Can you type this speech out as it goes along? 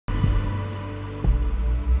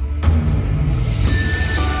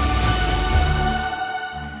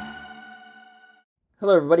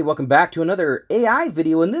Hello everybody, welcome back to another AI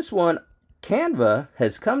video. In this one, Canva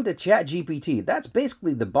has come to ChatGPT. That's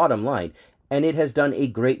basically the bottom line, and it has done a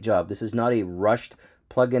great job. This is not a rushed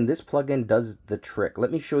plugin. This plugin does the trick.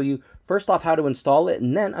 Let me show you first off how to install it,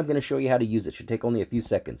 and then I'm going to show you how to use it. Should take only a few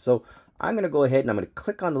seconds. So I'm going to go ahead and I'm going to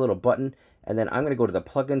click on the little button, and then I'm going to go to the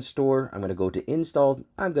plugin store. I'm going to go to install.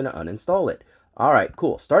 I'm going to uninstall it. All right,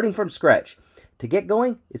 cool. Starting from scratch. To get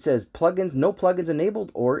going, it says plugins, no plugins enabled,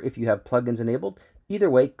 or if you have plugins enabled. Either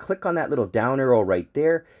way, click on that little down arrow right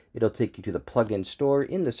there. It'll take you to the plugin store.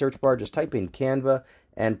 In the search bar, just type in Canva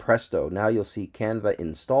and presto. Now you'll see Canva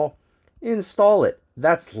install. Install it.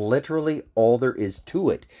 That's literally all there is to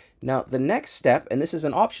it. Now, the next step, and this is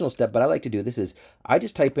an optional step, but I like to do this, is I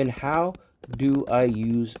just type in how do I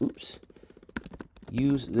use this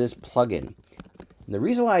plugin. And the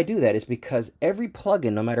reason why I do that is because every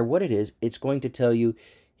plugin, no matter what it is, it's going to tell you,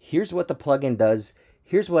 here's what the plugin does,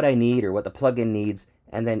 here's what I need or what the plugin needs,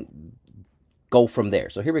 and then go from there.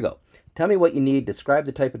 So here we go. Tell me what you need, describe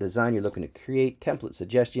the type of design you're looking to create, template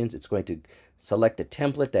suggestions. It's going to select a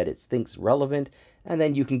template that it thinks relevant, and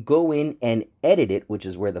then you can go in and edit it, which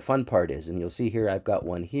is where the fun part is. And you'll see here, I've got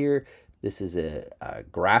one here. This is a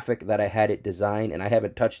graphic that I had it designed, and I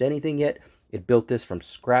haven't touched anything yet. It built this from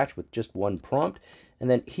scratch with just one prompt. And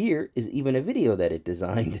then here is even a video that it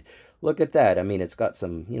designed. Look at that. I mean, it's got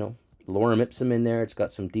some, lorem ipsum in there. It's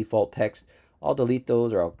got some default text. I'll delete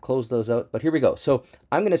those or I'll close those out. But here we go. So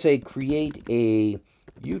I'm going to say create a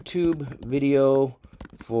YouTube video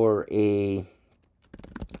for a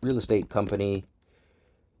real estate company.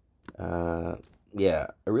 Yeah,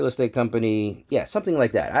 a real estate company. Yeah, something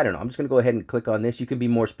like that. I don't know. I'm just going to go ahead and click on this. You can be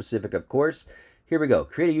more specific, of course. Here we go.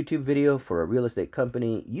 Create a YouTube video for a real estate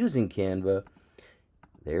company using Canva.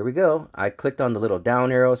 There we go. I clicked on the little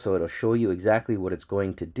down arrow, so it'll show you exactly what it's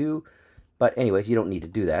going to do. But anyways, you don't need to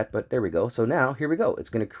do that, but there we go. So now, here we go. It's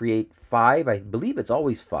going to create 5. I believe it's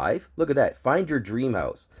always 5. Look at that. Find your dream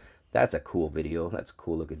house. That's a cool video. That's a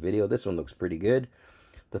cool looking video. This one looks pretty good.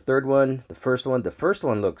 The third one, the first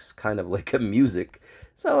one looks kind of like a music.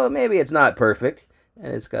 So maybe it's not perfect.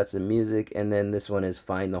 And it's got some music. And then this one is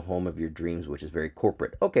find the home of your dreams, which is very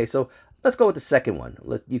corporate. Okay, so let's go with the second one.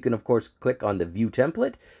 You can, of course, click on the view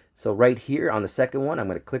template. So right here on the second one, I'm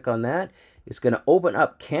going to click on that. It's going to open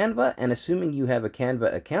up Canva. And assuming you have a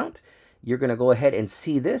Canva account, you're going to go ahead and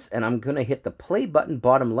see this. And I'm going to hit the play button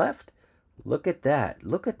bottom left. Look at that.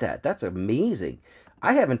 Look at that. That's amazing.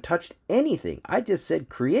 I haven't touched anything. I just said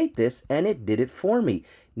create this and it did it for me.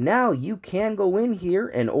 Now you can go in here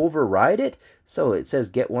and override it. So it says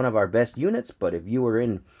get one of our best units, but if you were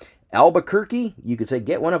in Albuquerque, you could say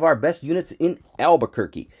get one of our best units in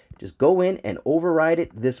Albuquerque. Just go in and override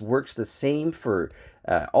it. This works the same for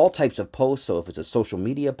all types of posts. So if it's a social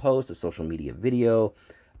media post, a social media video,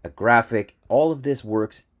 a graphic, all of this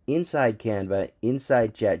works inside Canva,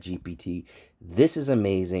 inside ChatGPT. This is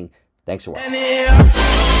amazing. Thanks for watching.